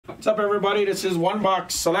What's up, everybody? This is One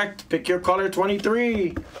Box Select. Pick your color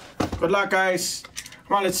 23. Good luck, guys.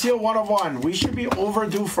 Come on, let's seal 1 of 1. We should be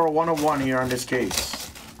overdue for a 1 of 1 here on this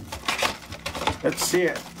case. Let's see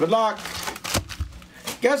it. Good luck.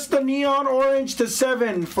 Guess the neon orange to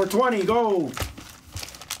 7 for 20. Go.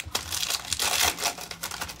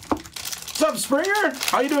 What's up, Springer?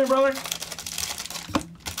 How you doing, brother?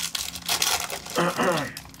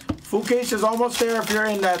 Full case is almost there if you're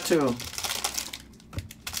in that too.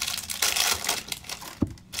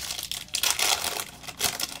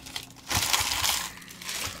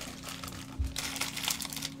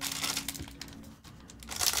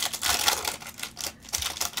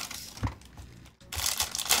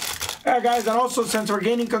 Alright, guys, and also since we're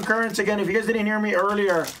gaining concurrence again, if you guys didn't hear me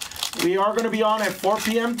earlier, we are going to be on at 4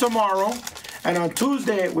 p.m. tomorrow, and on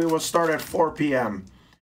Tuesday we will start at 4 p.m.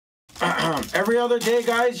 Every other day,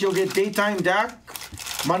 guys, you'll get daytime DAC.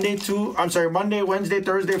 Monday, Wednesday,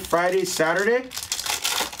 Thursday, Friday, Saturday.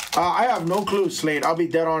 I have no clue, Slate. I'll be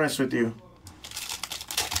dead honest with you.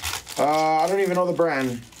 I don't even know the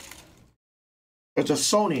brand. It's a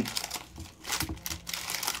Sony.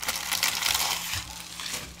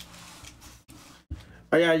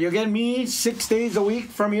 But yeah, you'll get me 6 days a week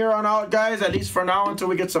from here on out, guys. At least for now, until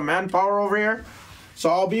we get some manpower over here. So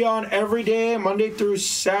I'll be on every day, Monday through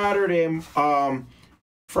Saturday, from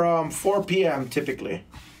 4 p.m. typically.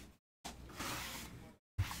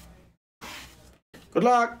 Good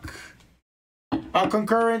luck.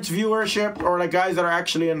 Concurrence, viewership, or like guys that are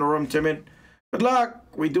actually in the room, timid. Good luck.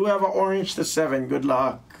 We do have an orange to 7. Good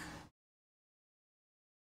luck.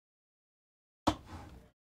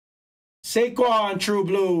 Saquon, true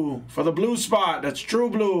blue. For the blue spot, that's true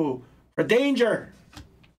blue. For danger.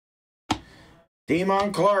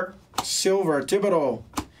 Damon Clark, silver. Thibodeau.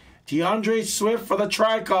 DeAndre Swift for the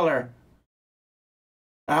tricolor.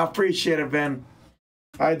 I appreciate it, Ben.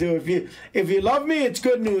 I do. If you love me, it's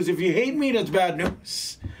good news. If you hate me, that's bad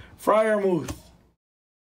news. Fryermuth.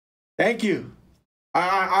 Thank you.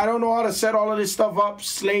 I don't know how to set all of this stuff up,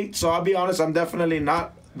 Slate, so I'll be honest, I'm definitely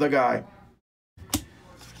not the guy.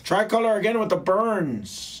 Tricolor again with the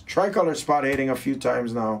Burns. Tricolor spot hitting a few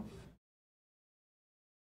times now.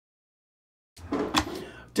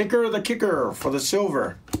 Ticker the kicker for the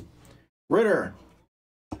silver. Ritter.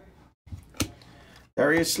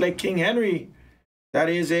 Darius Slake King Henry. That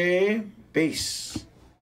is a base.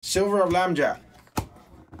 Silver of Lambjack.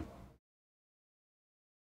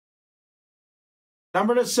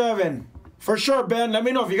 Number to 7. For sure, Ben. Let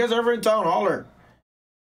me know if you guys are ever in town. Holler.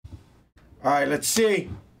 All right, let's see.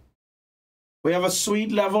 We have a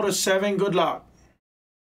sweet level to 7. Good luck.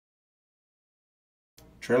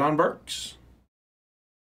 Treylon Burks.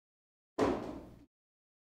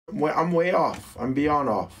 I'm way off. I'm beyond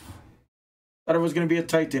off. Thought it was going to be a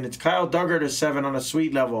Titan. It's Kyle Duggar to 7 on a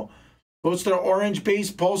sweet level. Goes to the orange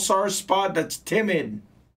base pulsar spot. That's timid.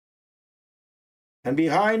 And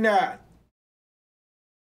behind that,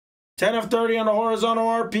 10 of 30 on the horizontal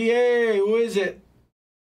RPA. Who is it?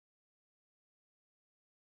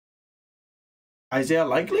 Isaiah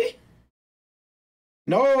Likely?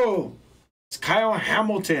 No. It's Kyle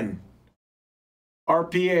Hamilton.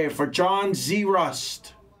 RPA for John Z.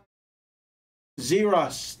 Rust. Z.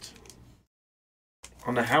 Rust.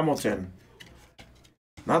 On the Hamilton.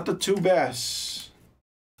 Not the 2 best.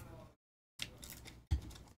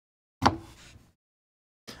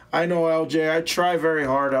 I know, LJ. I try very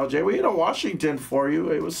hard, LJ. We had a Washington for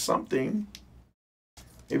you. It was something.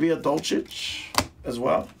 Maybe a Dolchich as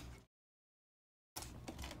well.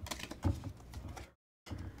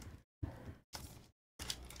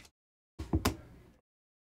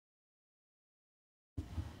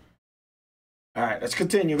 All right, let's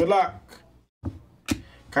continue. Good luck.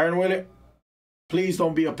 Kyron Willett. Please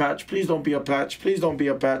don't be a patch. Please don't be a patch. Please don't be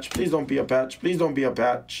a patch. Please don't be a patch. Please don't be a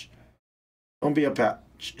patch. Don't be a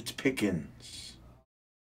patch. It's Pickens.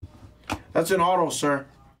 That's an auto, sir.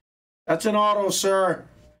 That's an auto, sir.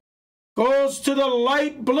 Goes to the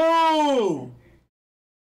light blue.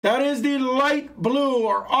 That is the light blue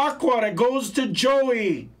or aqua that goes to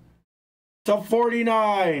Joey to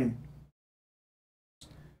 49.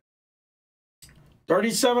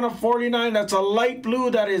 37 of 49. That's a light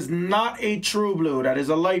blue. That is not a true blue. That is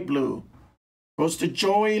a light blue. Goes to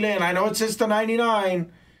Joey Lynn. I know it says to 99,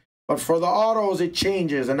 but for the autos, it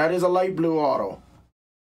changes, and that is a light blue auto.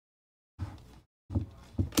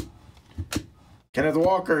 Kenneth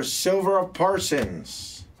Walker, silver of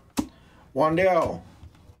Parsons. Wandale.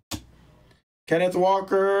 Kenneth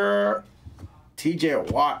Walker, TJ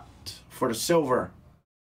Watt for the silver.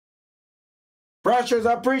 Brashers,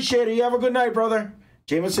 I appreciate it. You have a good night, brother.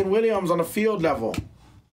 Jameson Williams on the field level.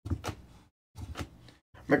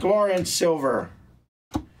 McLaurin silver.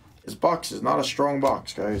 This box is not a strong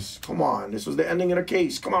box, guys. Come on. This was the ending of the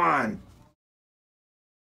case. Come on.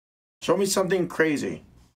 Show me something crazy.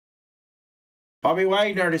 Bobby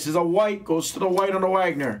Wagner. This is a white. Goes to the white on the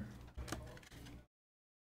Wagner.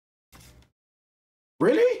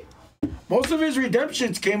 Really? Most of his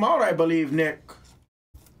redemptions came out, I believe, Nick.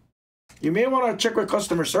 You may want to check with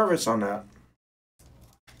customer service on that.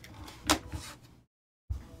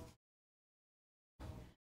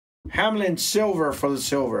 Hamlin silver for the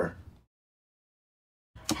silver.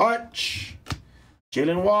 Hutch.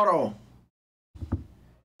 Jalen Waddle.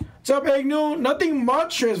 What's up, Agnew? Nothing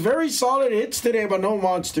much. There's very solid hits today, but no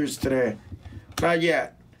monsters today. Not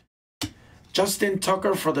yet. Justin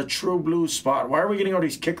Tucker for the True Blue spot. Why are we getting all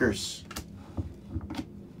these kickers?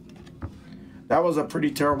 That was a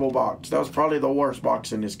pretty terrible box. That was probably the worst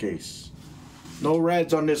box in this case. No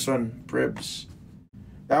reds on this one, Pribs.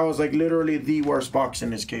 That was like literally the worst box in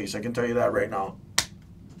this case. I can tell you that right now.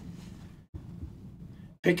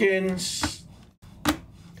 Pickens.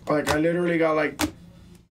 Like, I literally got like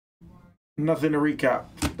nothing to recap.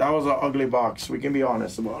 That was an ugly box. We can be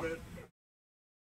honest about it.